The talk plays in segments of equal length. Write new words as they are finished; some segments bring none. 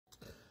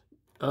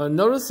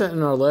Notice that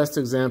in our last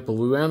example,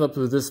 we wound up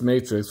with this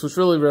matrix, which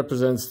really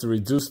represents the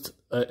reduced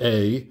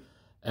A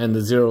and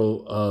the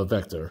zero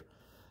vector.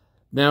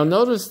 Now,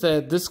 notice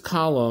that this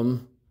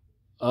column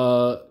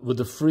with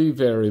the free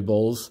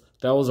variables,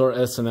 that was our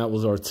S and that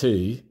was our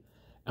T.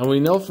 And we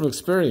know from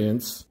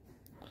experience,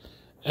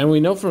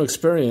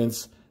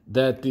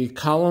 that the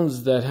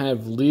columns that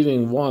have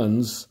leading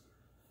ones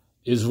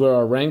is where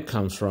our rank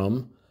comes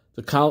from.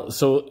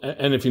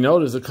 And if you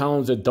notice, the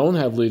columns that don't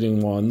have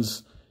leading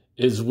ones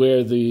is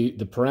where the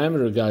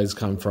parameter guys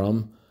come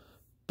from.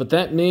 But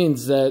that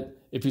means that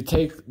if you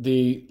take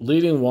the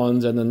leading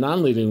ones and the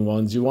non-leading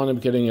ones, you wind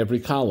up getting every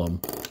column,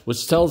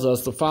 which tells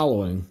us the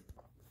following.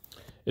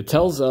 It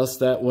tells us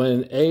that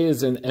when A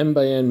is an n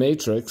by n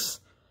matrix,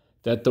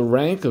 that the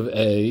rank of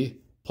A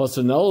plus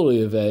the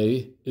nullity of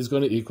A is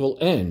going to equal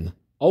n,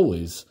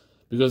 always.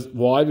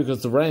 Why?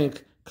 Because the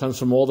rank comes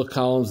from all the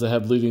columns that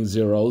have leading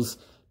zeros.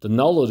 The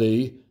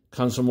nullity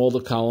comes from all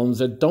the columns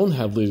that don't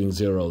have leading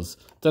zeros.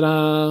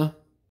 Ta-da!